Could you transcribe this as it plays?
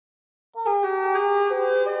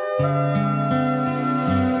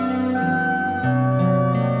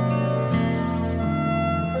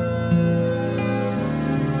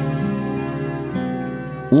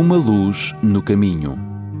Uma Luz no Caminho.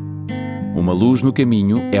 Uma Luz no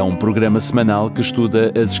Caminho é um programa semanal que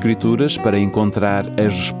estuda as Escrituras para encontrar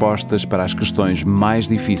as respostas para as questões mais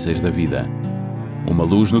difíceis da vida. Uma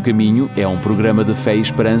Luz no Caminho é um programa de fé e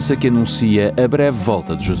esperança que anuncia a breve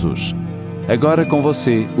volta de Jesus. Agora com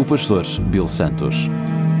você, o pastor Bill Santos.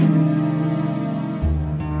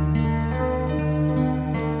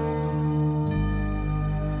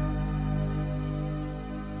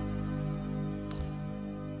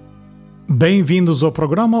 Bem-vindos ao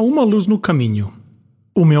programa Uma Luz no Caminho.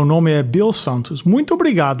 O meu nome é Bill Santos. Muito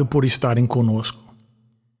obrigado por estarem conosco.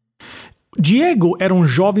 Diego era um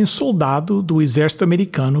jovem soldado do exército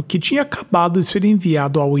americano que tinha acabado de ser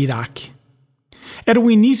enviado ao Iraque. Era o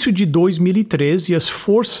início de 2013 e as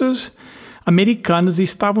forças americanas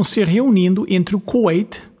estavam se reunindo entre o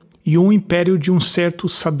Kuwait e o império de um certo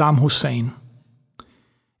Saddam Hussein.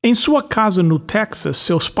 Em sua casa no Texas,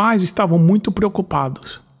 seus pais estavam muito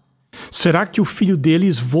preocupados. Será que o filho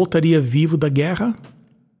deles voltaria vivo da guerra?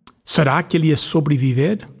 Será que ele ia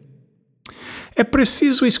sobreviver? É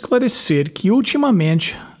preciso esclarecer que,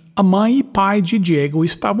 ultimamente, a mãe e pai de Diego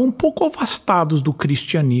estavam um pouco afastados do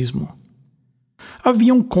cristianismo.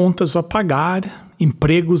 Haviam contas a pagar,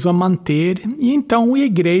 empregos a manter, e então a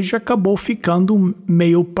igreja acabou ficando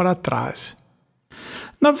meio para trás.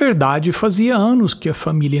 Na verdade, fazia anos que a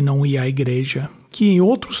família não ia à igreja, que em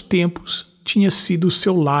outros tempos tinha sido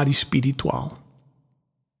seu lar espiritual.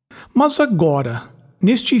 Mas agora,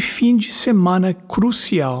 neste fim de semana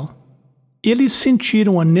crucial, eles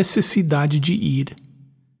sentiram a necessidade de ir.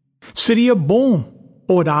 Seria bom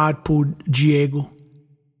orar por Diego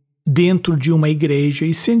dentro de uma igreja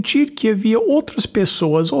e sentir que havia outras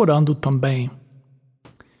pessoas orando também.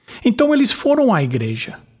 Então eles foram à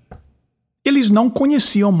igreja. Eles não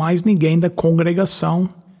conheciam mais ninguém da congregação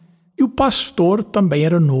e o pastor também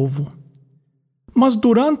era novo. Mas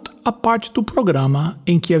durante a parte do programa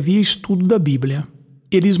em que havia estudo da Bíblia,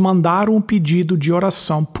 eles mandaram um pedido de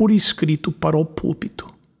oração por escrito para o púlpito.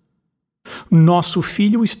 Nosso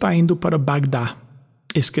filho está indo para Bagdá,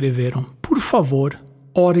 escreveram. Por favor,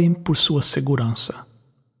 orem por sua segurança.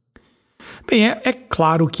 Bem, é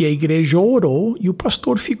claro que a igreja orou e o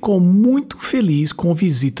pastor ficou muito feliz com a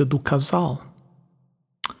visita do casal.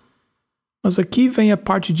 Mas aqui vem a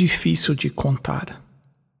parte difícil de contar.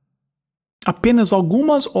 Apenas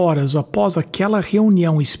algumas horas após aquela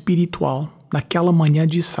reunião espiritual, naquela manhã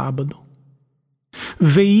de sábado,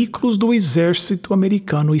 veículos do exército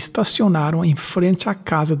americano estacionaram em frente à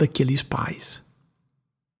casa daqueles pais.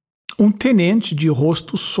 Um tenente de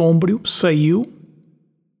rosto sombrio saiu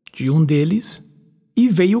de um deles e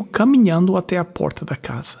veio caminhando até a porta da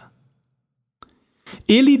casa.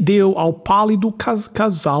 Ele deu ao pálido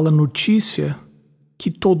casal a notícia que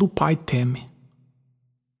todo pai teme.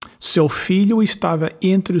 Seu filho estava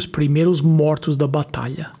entre os primeiros mortos da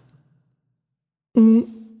batalha. Um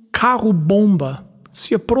carro-bomba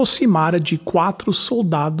se aproximara de 4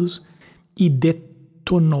 soldados e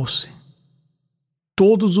detonou-se.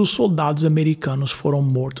 Todos os soldados americanos foram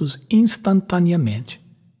mortos instantaneamente.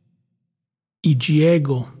 E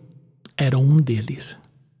Diego era um deles.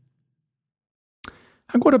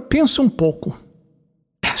 Agora pensa um pouco.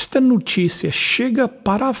 Esta notícia chega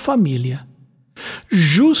para a família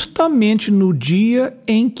justamente no dia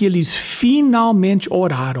em que eles finalmente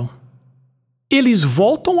oraram. Eles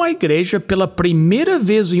voltam à igreja pela primeira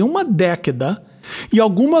vez em uma década e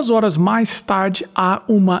algumas horas mais tarde há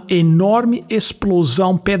uma enorme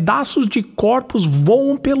explosão, pedaços de corpos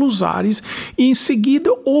voam pelos ares e em seguida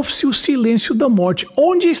ouve-se o silêncio da morte.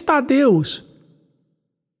 Onde está Deus?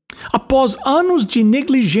 Após anos de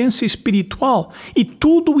negligência espiritual e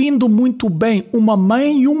tudo indo muito bem, uma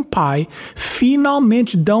mãe e um pai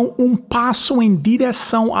finalmente dão um passo em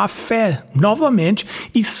direção à fé novamente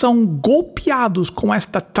e são golpeados com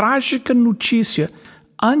esta trágica notícia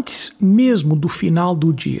antes mesmo do final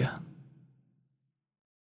do dia.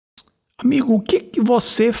 Amigo, o que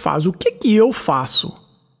você faz? O que eu faço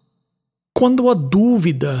quando a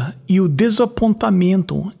dúvida e o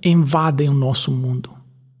desapontamento invadem o nosso mundo?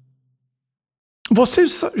 Você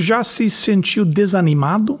já se sentiu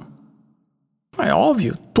desanimado? É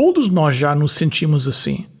óbvio, todos nós já nos sentimos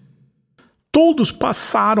assim. Todos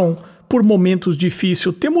passaram por momentos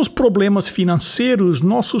difíceis. Temos problemas financeiros.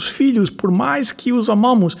 Nossos filhos, por mais que os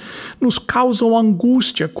amamos, nos causam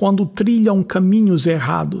angústia quando trilham caminhos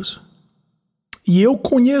errados. E eu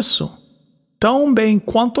conheço, tão bem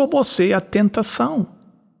quanto a você, a tentação.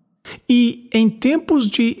 E em tempos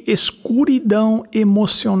de escuridão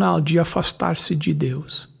emocional, de afastar-se de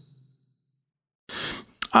Deus.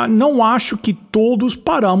 Não acho que todos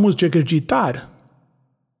paramos de acreditar.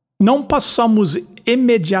 Não passamos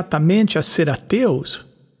imediatamente a ser ateus,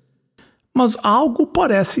 mas algo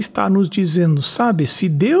parece estar nos dizendo, sabe, se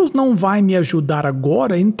Deus não vai me ajudar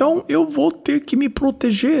agora, então eu vou ter que me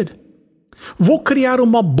proteger. Vou criar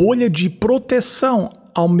uma bolha de proteção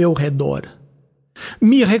ao meu redor.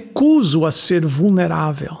 Me recuso a ser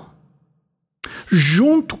vulnerável.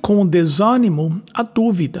 Junto com o desânimo, a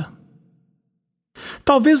dúvida.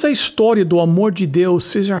 Talvez a história do amor de Deus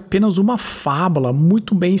seja apenas uma fábula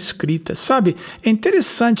muito bem escrita. Sabe, é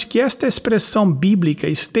interessante que esta expressão bíblica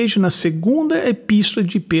esteja na segunda epístola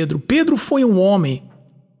de Pedro. Pedro foi um homem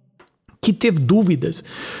que teve dúvidas,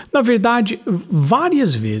 na verdade,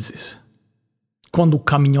 várias vezes, quando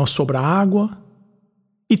caminhou sobre a água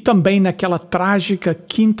e também naquela trágica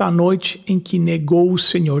quinta noite em que negou o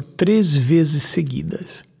Senhor 3 vezes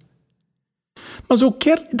seguidas. Mas eu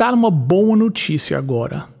quero dar uma boa notícia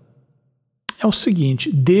agora. É o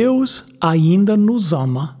seguinte, Deus ainda nos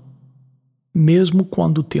ama, mesmo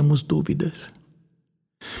quando temos dúvidas.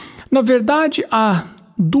 Na verdade, há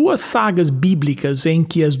 2 sagas bíblicas em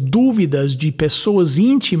que as dúvidas de pessoas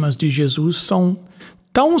íntimas de Jesus são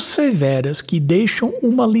tão severas que deixam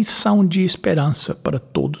uma lição de esperança para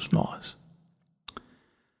todos nós.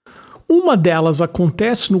 Uma delas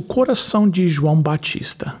acontece no coração de João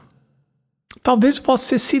Batista. Talvez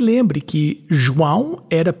você se lembre que João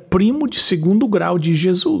era primo de 2º grau de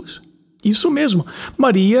Jesus. Isso mesmo,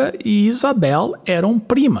 Maria e Isabel eram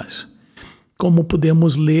primas, como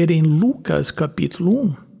podemos ler em Lucas capítulo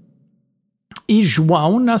 1. E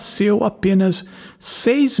João nasceu apenas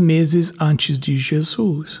 6 meses antes de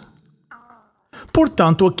Jesus.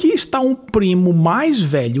 Portanto, aqui está um primo mais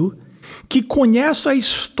velho que conhece a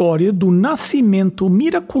história do nascimento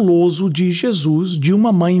miraculoso de Jesus de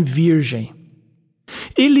uma mãe virgem.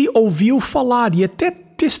 Ele ouviu falar e até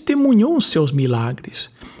testemunhou seus milagres.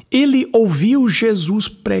 Ele ouviu Jesus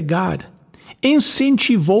pregar,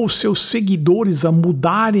 incentivou seus seguidores a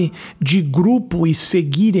mudarem de grupo e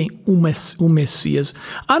seguirem o Messias.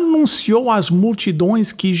 Anunciou às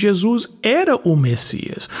multidões que Jesus era o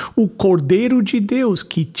Messias, o Cordeiro de Deus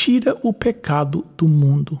que tira o pecado do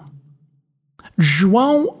mundo.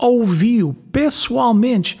 João ouviu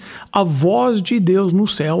pessoalmente a voz de Deus no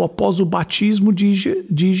céu após o batismo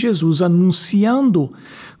de Jesus, anunciando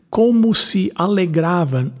como se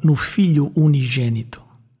alegrava no Filho unigênito.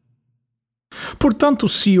 Portanto,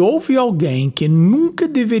 se houve alguém que nunca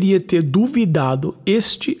deveria ter duvidado,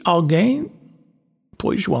 este alguém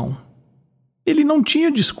foi João. Ele não tinha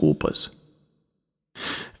desculpas.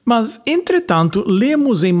 Mas, entretanto,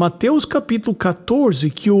 lemos em Mateus capítulo 14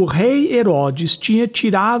 que o rei Herodes tinha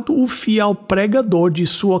tirado o fiel pregador de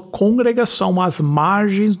sua congregação às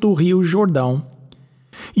margens do rio Jordão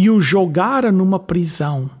e o jogara numa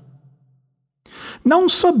prisão. Não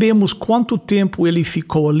sabemos quanto tempo ele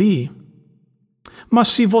ficou ali, mas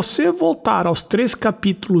se você voltar aos 3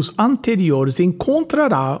 capítulos anteriores,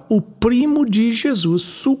 encontrará o primo de Jesus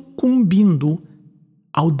sucumbindo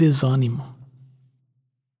ao desânimo.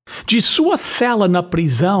 De sua cela na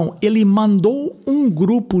prisão, ele mandou um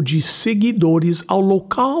grupo de seguidores ao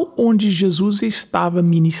local onde Jesus estava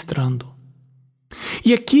ministrando.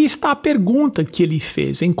 E aqui está a pergunta que ele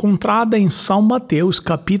fez, encontrada em São Mateus,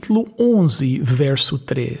 capítulo 11, verso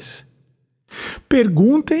 3.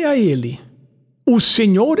 Perguntem a ele: o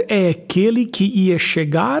Senhor é aquele que ia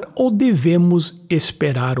chegar ou devemos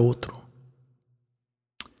esperar outro?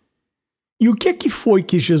 E o que foi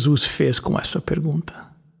que Jesus fez com essa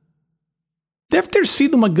pergunta? Deve ter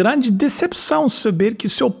sido uma grande decepção saber que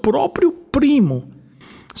seu próprio primo,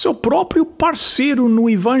 seu próprio parceiro no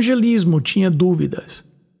evangelismo tinha dúvidas.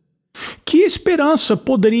 Que esperança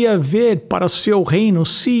poderia haver para seu reino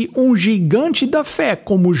se um gigante da fé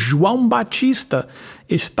como João Batista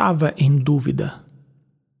estava em dúvida?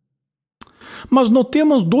 Mas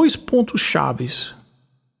notemos 2 pontos chaves.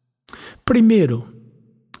 Primeiro,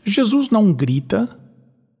 Jesus não grita,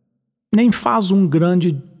 nem faz um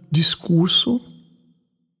grande discurso.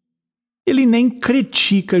 Ele nem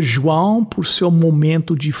critica João por seu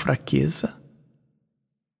momento de fraqueza.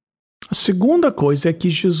 A segunda coisa é que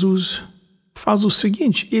Jesus faz o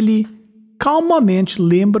seguinte: ele calmamente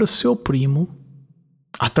lembra seu primo,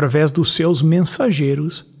 através dos seus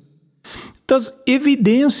mensageiros, das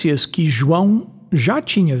evidências que João já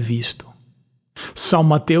tinha visto. São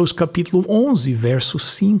Mateus capítulo 11, verso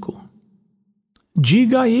 5.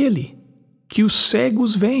 Diga a ele que os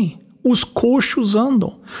cegos veem, os coxos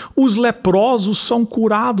andam, os leprosos são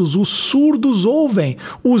curados, os surdos ouvem,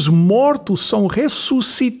 os mortos são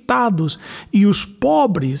ressuscitados e os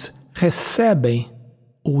pobres recebem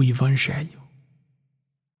o Evangelho.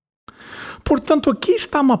 Portanto, aqui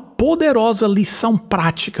está uma poderosa lição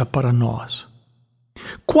prática para nós.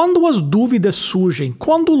 Quando as dúvidas surgem,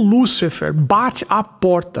 quando Lúcifer bate à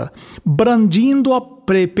porta, brandindo a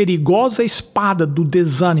perigosa espada do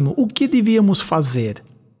desânimo, o que devíamos fazer?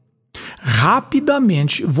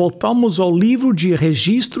 Rapidamente voltamos ao livro de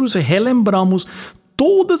registros e relembramos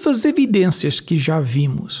todas as evidências que já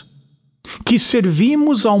vimos. Que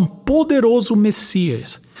servimos a um poderoso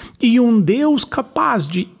Messias e um Deus capaz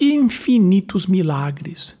de infinitos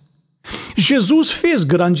milagres. Jesus fez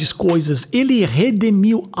grandes coisas, ele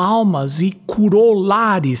redimiu almas e curou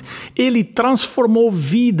lares, ele transformou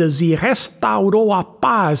vidas e restaurou a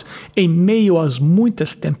paz em meio às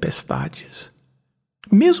muitas tempestades.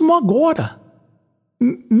 Mesmo agora,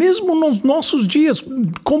 mesmo nos nossos dias,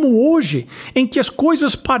 como hoje, em que as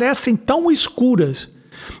coisas parecem tão escuras,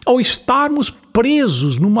 ao estarmos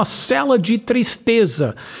presos numa cela de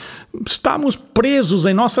tristeza, estamos presos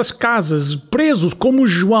em nossas casas, presos como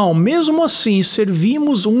João, mesmo assim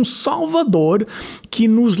servimos um Salvador que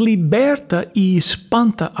nos liberta e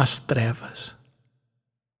espanta as trevas.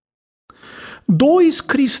 2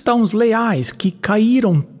 cristãos leais que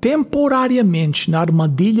caíram temporariamente na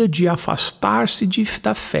armadilha de afastar-se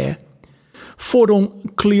da fé foram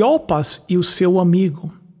Cleopas e o seu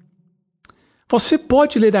amigo. Você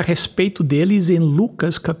pode ler a respeito deles em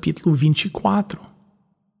Lucas capítulo 24.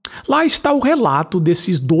 Lá está o relato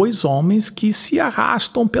desses 2 homens que se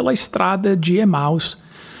arrastam pela estrada de Emaús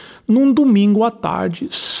num domingo à tarde,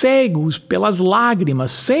 cegos pelas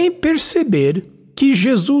lágrimas, sem perceber que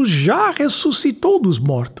Jesus já ressuscitou dos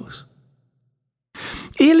mortos.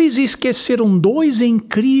 Eles esqueceram 2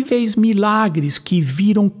 incríveis milagres que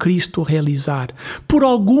viram Cristo realizar. Por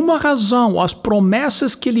alguma razão, as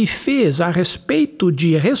promessas que ele fez a respeito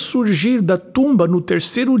de ressurgir da tumba no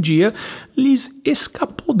 3º dia lhes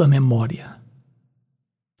escapou da memória.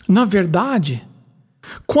 Na verdade,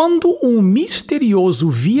 quando um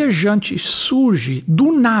misterioso viajante surge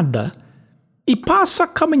do nada e passa a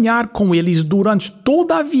caminhar com eles durante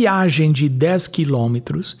toda a viagem de 10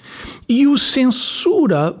 quilômetros e os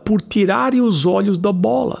censura por tirarem os olhos da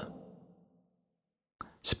bola.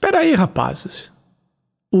 Espera aí, rapazes,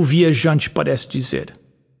 o viajante parece dizer.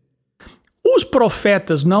 Os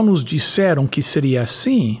profetas não nos disseram que seria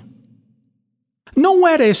assim? Não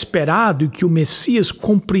era esperado que o Messias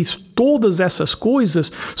cumprisse todas essas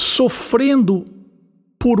coisas sofrendo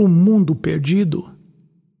por um mundo perdido?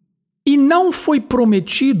 E não foi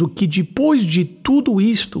prometido que depois de tudo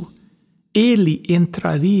isto, ele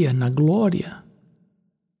entraria na glória?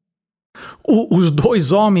 Os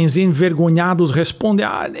 2 homens envergonhados respondem,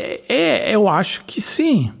 eu acho que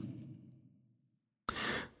sim.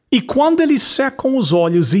 E quando eles secam os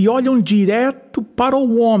olhos e olham direto para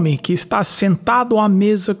o homem que está sentado à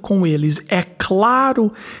mesa com eles, é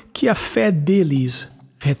claro que a fé deles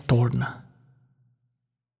retorna.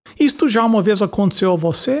 Isto já uma vez aconteceu a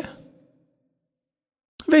você?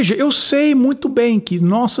 Veja, eu sei muito bem que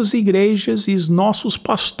nossas igrejas e nossos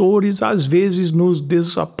pastores às vezes nos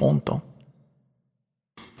desapontam.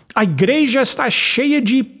 A igreja está cheia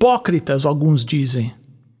de hipócritas, alguns dizem.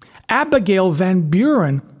 Abigail Van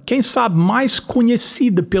Buren, quem sabe mais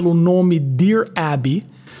conhecida pelo nome Dear Abby,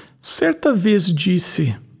 certa vez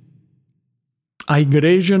disse: a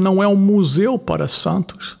igreja não é um museu para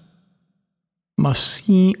santos, mas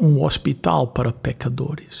sim um hospital para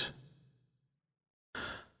pecadores.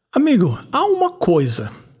 Amigo, há uma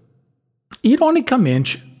coisa.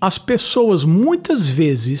 Ironicamente, as pessoas muitas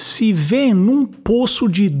vezes se veem num poço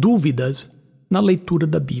de dúvidas na leitura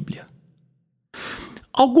da Bíblia.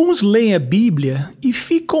 Alguns leem a Bíblia e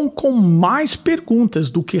ficam com mais perguntas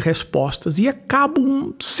do que respostas e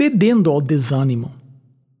acabam cedendo ao desânimo.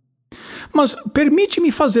 Mas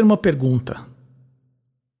permite-me fazer uma pergunta.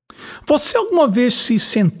 Você alguma vez se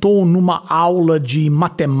sentou numa aula de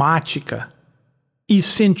matemática e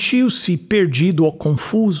sentiu-se perdido ou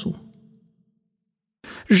confuso?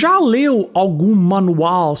 Já leu algum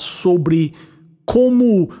manual sobre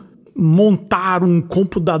como montar um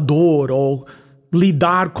computador ou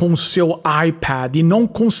lidar com o seu iPad e não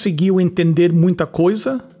conseguiu entender muita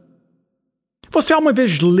coisa? Você alguma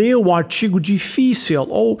vez leu um artigo difícil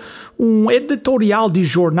ou um editorial de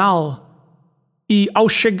jornal e ao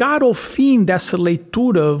chegar ao fim dessa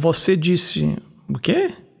leitura você disse, o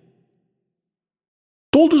quê?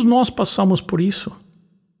 Todos nós passamos por isso.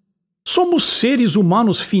 Somos seres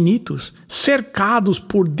humanos finitos, cercados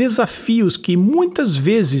por desafios que muitas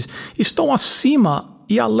vezes estão acima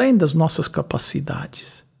e além das nossas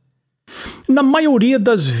capacidades. Na maioria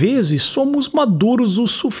das vezes, somos maduros o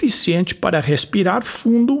suficiente para respirar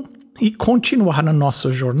fundo e continuar na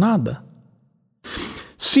nossa jornada.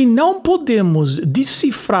 Se não podemos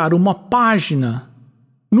decifrar uma página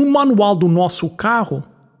No manual do nosso carro,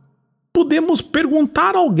 podemos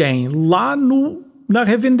perguntar a alguém lá na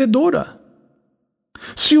revendedora.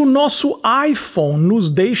 Se o nosso iPhone nos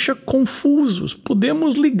deixa confusos,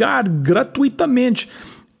 podemos ligar gratuitamente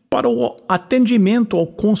para o atendimento ao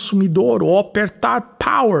consumidor, ou apertar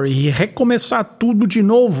power e recomeçar tudo de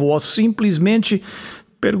novo, ou simplesmente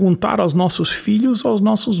perguntar aos nossos filhos ou aos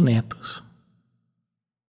nossos netos.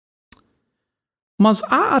 Mas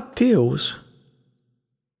há ateus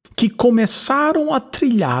que começaram a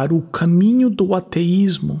trilhar o caminho do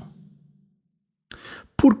ateísmo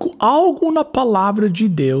porque algo na palavra de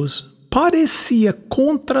Deus parecia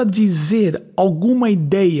contradizer alguma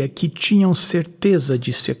ideia que tinham certeza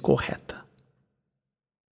de ser correta.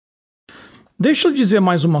 Deixa eu dizer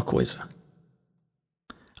mais uma coisa.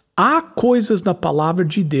 Há coisas na palavra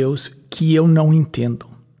de Deus que eu não entendo.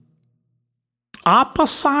 Há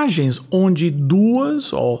passagens onde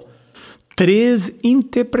 2 ou 3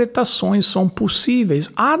 interpretações são possíveis.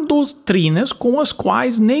 Há doutrinas com as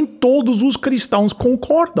quais nem todos os cristãos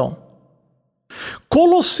concordam.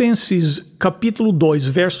 Colossenses capítulo 2,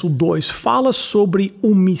 verso 2 fala sobre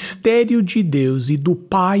o mistério de Deus e do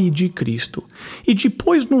Pai e de Cristo. E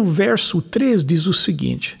depois no verso 3 diz o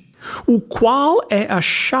seguinte: o qual é a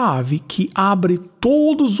chave que abre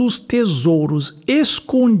todos os tesouros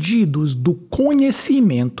escondidos do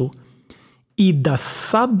conhecimento e da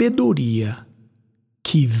sabedoria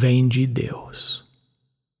que vem de Deus.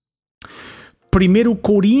 1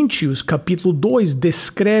 Coríntios, capítulo 2,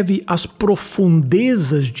 descreve as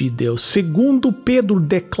profundezas de Deus. Segundo Pedro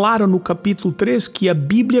declara no capítulo 3 que a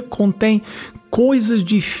Bíblia contém coisas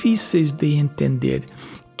difíceis de entender,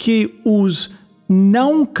 que os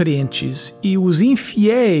não crentes e os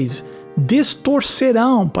infiéis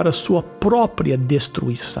distorcerão para sua própria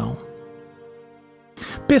destruição.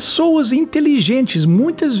 Pessoas inteligentes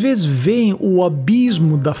muitas vezes veem o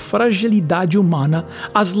abismo da fragilidade humana,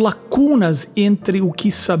 as lacunas entre o que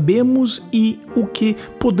sabemos e o que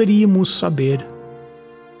poderíamos saber,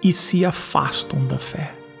 e se afastam da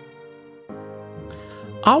fé.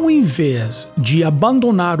 Ao invés de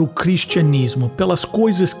abandonar o cristianismo pelas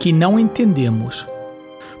coisas que não entendemos,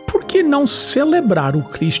 por que não celebrar o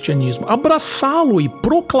cristianismo, abraçá-lo e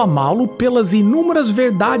proclamá-lo pelas inúmeras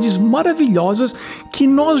verdades maravilhosas que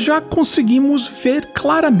nós já conseguimos ver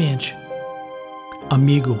claramente?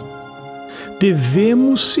 Amigo,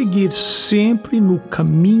 devemos seguir sempre no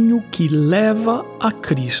caminho que leva a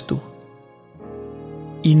Cristo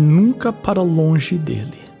e nunca para longe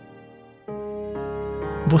dele.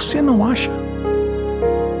 Você não acha?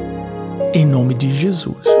 Em nome de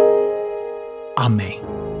Jesus. Amém.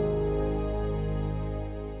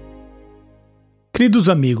 Queridos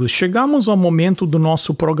amigos, chegamos ao momento do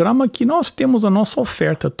nosso programa que nós temos a nossa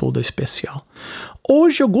oferta toda especial.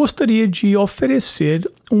 Hoje eu gostaria de oferecer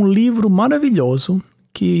um livro maravilhoso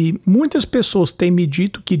que muitas pessoas têm me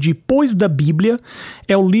dito que depois da Bíblia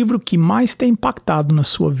é o livro que mais tem impactado na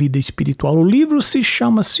sua vida espiritual. O livro se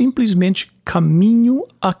chama simplesmente Caminho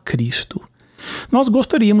a Cristo. Nós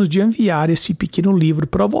gostaríamos de enviar esse pequeno livro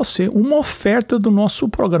para você, uma oferta do nosso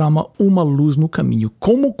programa Uma Luz no Caminho.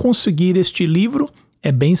 Como conseguir este livro?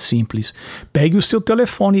 É bem simples. Pegue o seu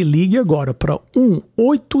telefone e ligue agora para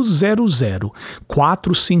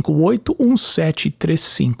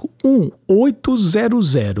 1-800-458-1735.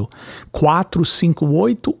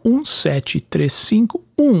 1-800-458-1735.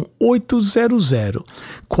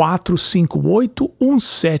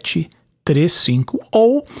 1-800-458-1735.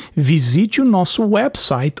 ou visite o nosso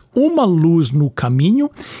website Uma Luz no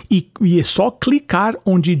Caminho e é só clicar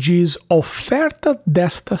onde diz oferta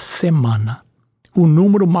desta semana. O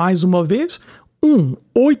número mais uma vez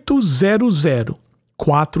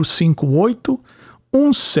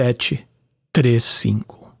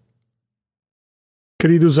 1-800-458-1735.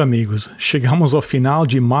 Queridos amigos, chegamos ao final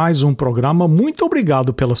de mais um programa. Muito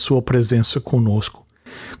obrigado pela sua presença conosco.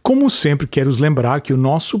 Como sempre, quero lembrar que o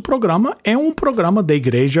nosso programa é um programa da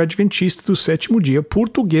Igreja Adventista do Sétimo Dia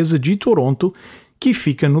Portuguesa de Toronto, que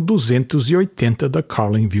fica no 280 da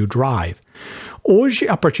Carlinville Drive. Hoje,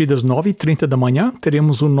 a partir das 9h30 da manhã,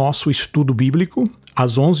 teremos o nosso estudo bíblico.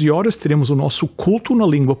 Às 11 horas, teremos o nosso culto na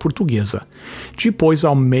língua portuguesa. Depois,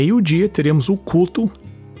 ao meio-dia, teremos o culto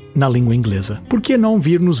na língua inglesa. Por que não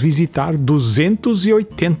vir nos visitar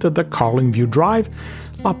 280 da Carlinville Drive,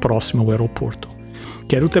 lá próximo ao aeroporto?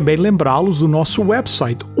 Quero também lembrá-los do nosso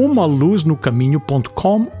website,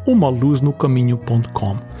 umaluznocaminho.com,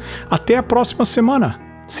 umaluznocaminho.com. Até a próxima semana,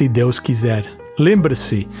 se Deus quiser.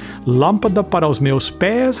 Lembre-se, lâmpada para os meus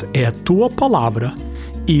pés é a tua palavra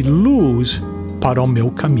e luz para o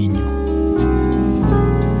meu caminho.